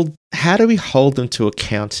hold them to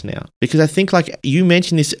account now? Because I think, like you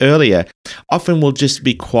mentioned this earlier, often we'll just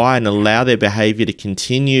be quiet and allow their behaviour to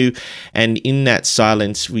continue, and in that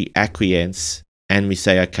silence we acquiesce and we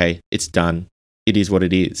say, okay, it's done. It is what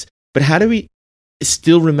it is. But how do we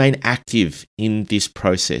still remain active in this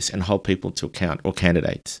process and hold people to account, or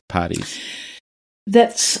candidates, parties?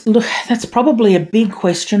 That's probably a big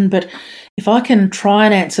question, but if I can try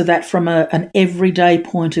and answer that from an everyday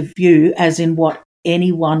point of view, as in what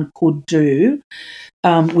anyone could do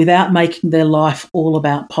without making their life all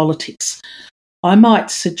about politics, I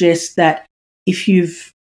might suggest that if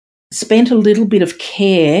you've spent a little bit of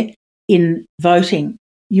care in voting,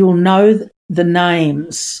 you'll know the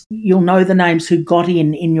names. You'll know the names who got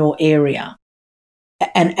in your area,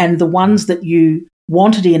 and the ones that you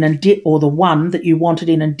wanted in and or the one that you wanted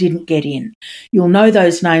in and didn't get in. You'll know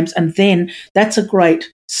those names, and then that's a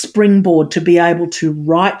great springboard to be able to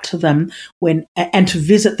write to them and to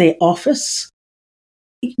visit their office.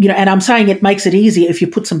 And I'm saying it makes it easier if you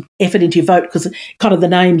put some effort into your vote, because kind of the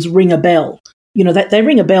names ring a bell. That they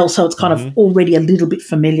ring a bell, so it's kind of already a little bit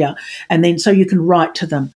familiar. And then so you can write to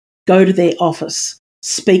them, go to their office,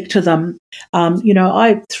 speak to them.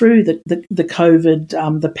 I through the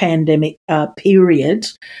COVID, the pandemic period,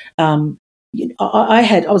 I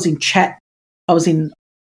was in chat. I was in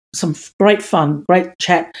some great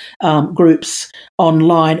chat groups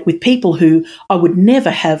online with people who I would never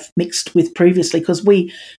have mixed with previously, because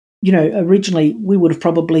we, originally we would have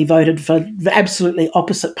probably voted for absolutely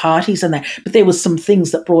opposite parties and that, but there was some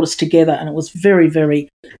things that brought us together, and it was very, very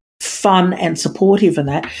fun and supportive in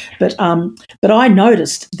that. But I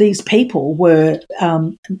noticed these people were,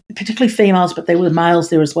 particularly females, but there were males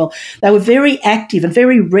there as well. They were very active and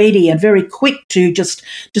very ready and very quick to just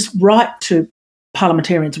write to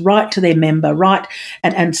parliamentarians, write to their member, write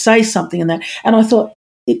and say something and that. And I thought,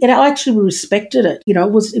 I actually respected it.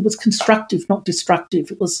 It was constructive, not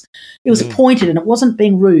destructive. It was pointed, and it wasn't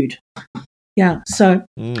being rude. Yeah. So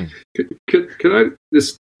could I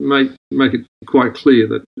just make it quite clear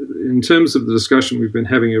that in terms of the discussion we've been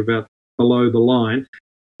having about below the line,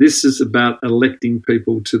 this is about electing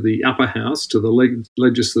people to the upper house, to the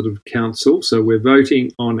legislative council. So we're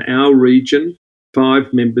voting on our region,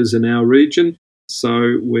 5 members in our region.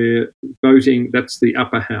 So we're voting, that's the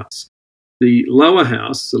upper house. The lower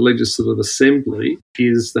house, the Legislative Assembly,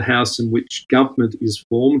 is the house in which government is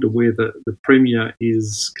formed, and where the Premier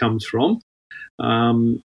comes from,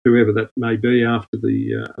 whoever that may be after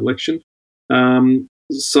the election.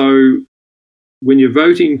 So when you're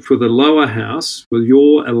voting for the lower house, for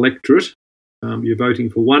your electorate, you're voting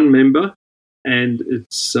for one member, and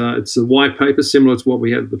it's a white paper similar to what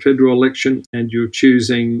we had at the federal election, and you're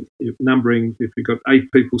numbering, if you've got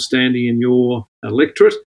 8 people standing in your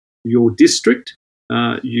electorate, your district,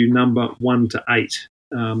 you number 1 to 8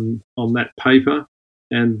 on that paper,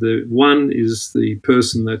 and the 1 is the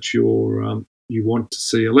person that you want to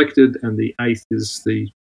see elected, and the 8th is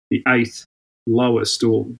the 8th lowest,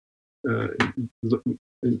 or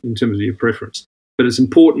in terms of your preference. But it's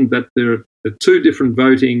important that there are 2 different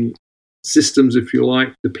voting systems, if you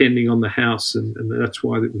like, depending on the house, and that's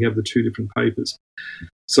why that we have the 2 different papers.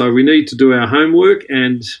 So we need to do our homework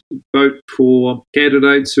and vote for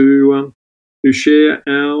candidates who share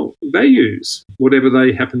our values, whatever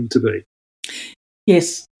they happen to be.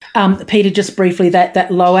 Yes. Peter, just briefly,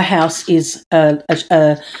 that lower house is a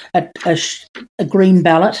green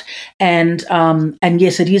ballot, and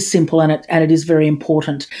yes, it is simple, and it is very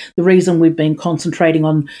important. The reason we've been concentrating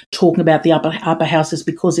on talking about the upper house is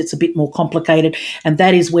because it's a bit more complicated, and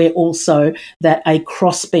that is where also that a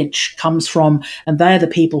crossbench comes from, and they are the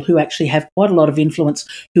people who actually have quite a lot of influence.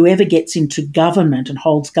 Whoever gets into government and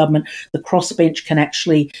holds government, the crossbench can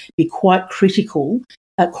actually be quite critical.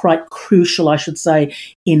 Quite crucial, I should say,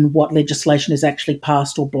 in what legislation is actually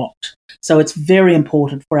passed or blocked. So it's very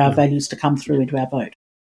important for our values to come through into our vote.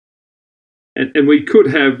 And we could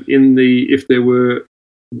have if there were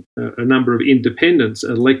a number of independents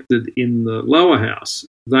elected in the lower house,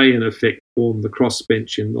 they in effect form the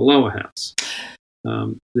crossbench in the lower house.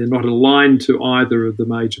 They're not aligned to either of the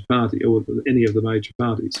major party or any of the major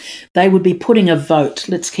parties. They would be putting a vote.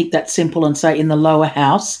 Let's keep that simple and say in the lower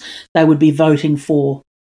house, they would be voting for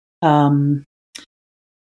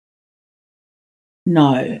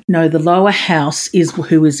No. The lower house is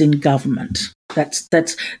who is in government. That's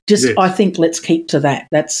just. Yes. I think let's keep to that.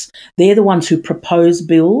 They're the ones who propose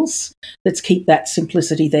bills. Let's keep that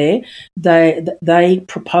simplicity there. They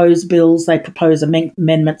propose bills. They propose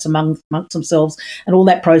amendments amongst themselves, and all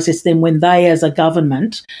that process. Then, when they, as a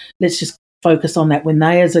government, let's just focus on that. When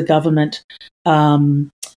they, as a government,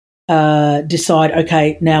 decide,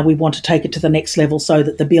 okay, now we want to take it to the next level so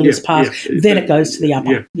that the bill is passed, then it goes to the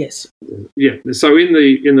upper. Yeah. Yes. Yeah. So in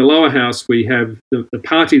the lower house, we have the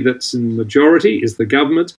party that's in majority is the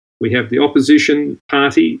government. We have the opposition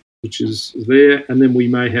party, which is there, and then we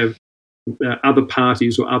may have other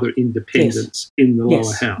parties or other independents in the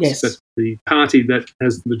lower house. Yes. But the party that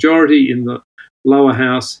has the majority in the lower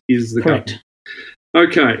house is the Correct.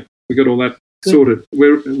 government. Okay, we got all that Good. sorted.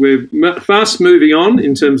 We're fast moving on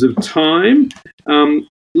in terms of time.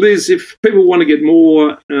 Liz, if people want to get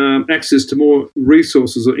more access to more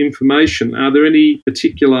resources or information, are there any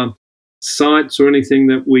particular sites or anything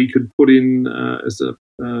that we could put in as a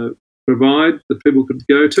provide that people could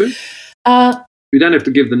go to? We don't have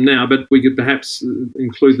to give them now, but we could perhaps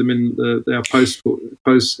include them in our our Facebook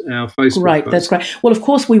Great, post. that's great. Well, of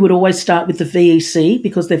course, we would always start with the VEC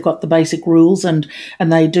because they've got the basic rules and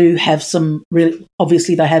they do have some really,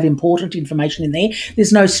 obviously they have important information in there.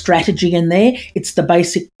 There's no strategy in there. It's the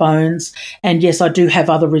basic bones. And yes, I do have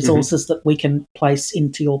other resources that we can place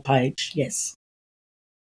into your page. Yes.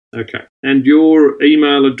 Okay. And your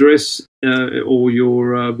email address or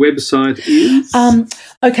your website is?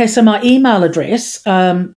 Okay, so my email address,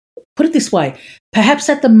 put it this way, perhaps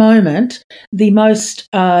at the moment, the most,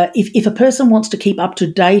 if a person wants to keep up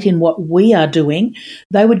to date in what we are doing,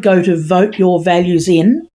 they would go to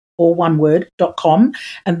voteyourvaluesin, or one word, .com,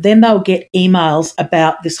 and then they'll get emails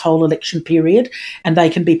about this whole election period, and they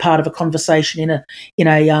can be part of a conversation in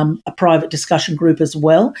a private discussion group as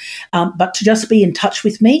well. But to just be in touch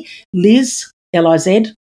with me, Liz,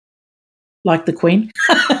 L-I-Z, like the Queen,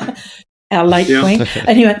 our late Queen.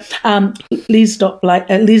 Anyway,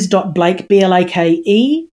 Liz.Blake,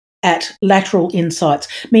 B-L-A-K-E, at Lateral Insights,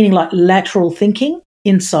 meaning like lateral thinking,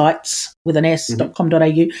 insights with an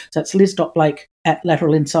s.com.au. So it's liz.blake at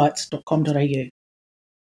lateralinsights.com.au.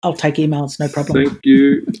 I'll take emails, no problem. Thank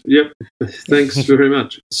you. Yep. Thanks very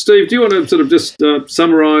much. Steve, do you want to sort of just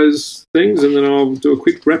summarise things and then I'll do a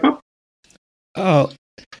quick wrap up? Oh,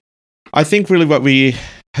 I think really what we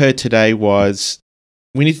heard today was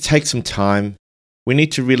we need to take some time. We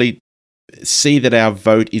need to really see that our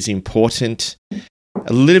vote is important.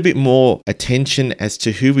 A little bit more attention as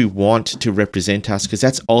to who we want to represent us, because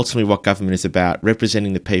that's ultimately what government is about,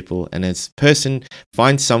 representing the people. And as a person,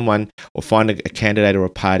 find someone or find a candidate or a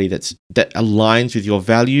party that aligns with your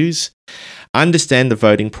values. Understand the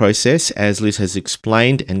voting process, as Liz has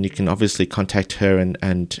explained, and you can obviously contact her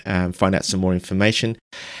and find out some more information.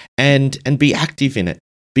 And be active in it.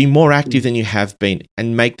 Be more active than you have been,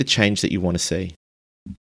 and make the change that you want to see.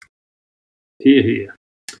 Hear, hear.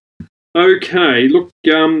 Okay, look,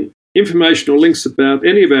 information or links about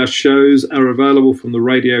any of our shows are available from the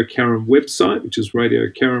Radio Carrum website, which is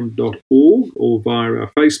radiocarrum.org, or via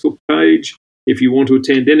our Facebook page. If you want to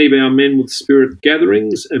attend any of our Men with Spirit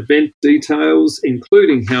gatherings, event details,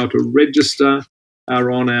 including how to register,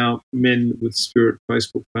 are on our Men with Spirit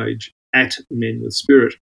Facebook page, at Men with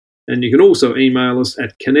Spirit. And you can also email us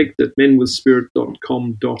at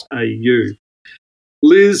connect@menwithspirit.com.au.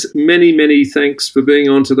 Liz, many, many thanks for being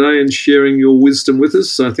on today and sharing your wisdom with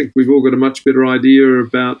us. I think we've all got a much better idea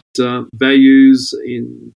about values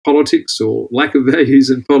in politics, or lack of values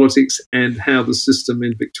in politics, and how the system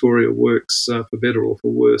in Victoria works for better or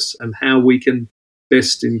for worse, and how we can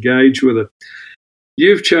best engage with it.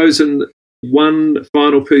 You've chosen one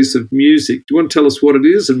final piece of music. Do you want to tell us what it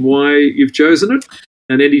is and why you've chosen it?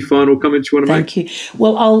 And any final comments you want to make? Thank you.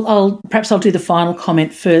 Well, I'll do the final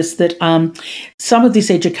comment first. That some of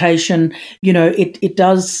this education, it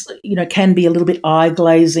does, can be a little bit eye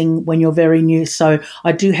glazing when you're very new. So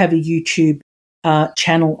I do have a YouTube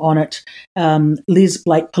channel on it, Liz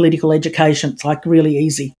Blake Political Education. It's like really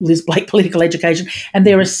easy, Liz Blake Political Education, and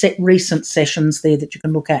there are recent sessions there that you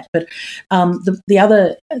can look at. But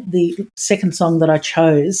the second song that I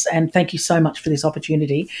chose, and thank you so much for this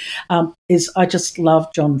opportunity, is I just love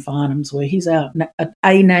John Farnham's work. He's a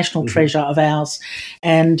national treasure of ours,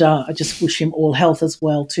 and I just wish him all health as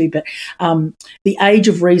well too. But The Age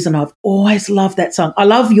of Reason, I've always loved that song. I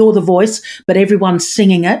love You're the Voice, but everyone's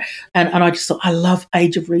singing it, and I just thought, I love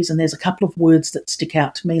Age of Reason. There's a couple of words that stick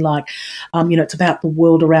out to me, like, it's about the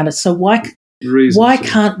world around us. So why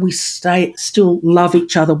can't we still love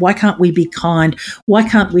each other? Why can't we be kind? Why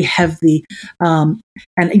can't we have look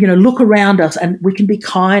around us and we can be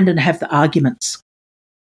kind and have the arguments?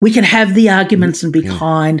 we can have the arguments and be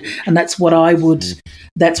kind, and that's what I would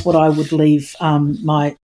leave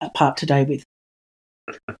my part today with.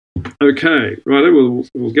 Okay, right.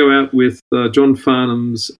 We'll go out with John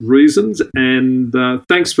Farnham's reasons, and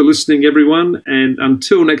thanks for listening, everyone. And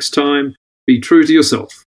until next time, be true to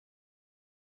yourself.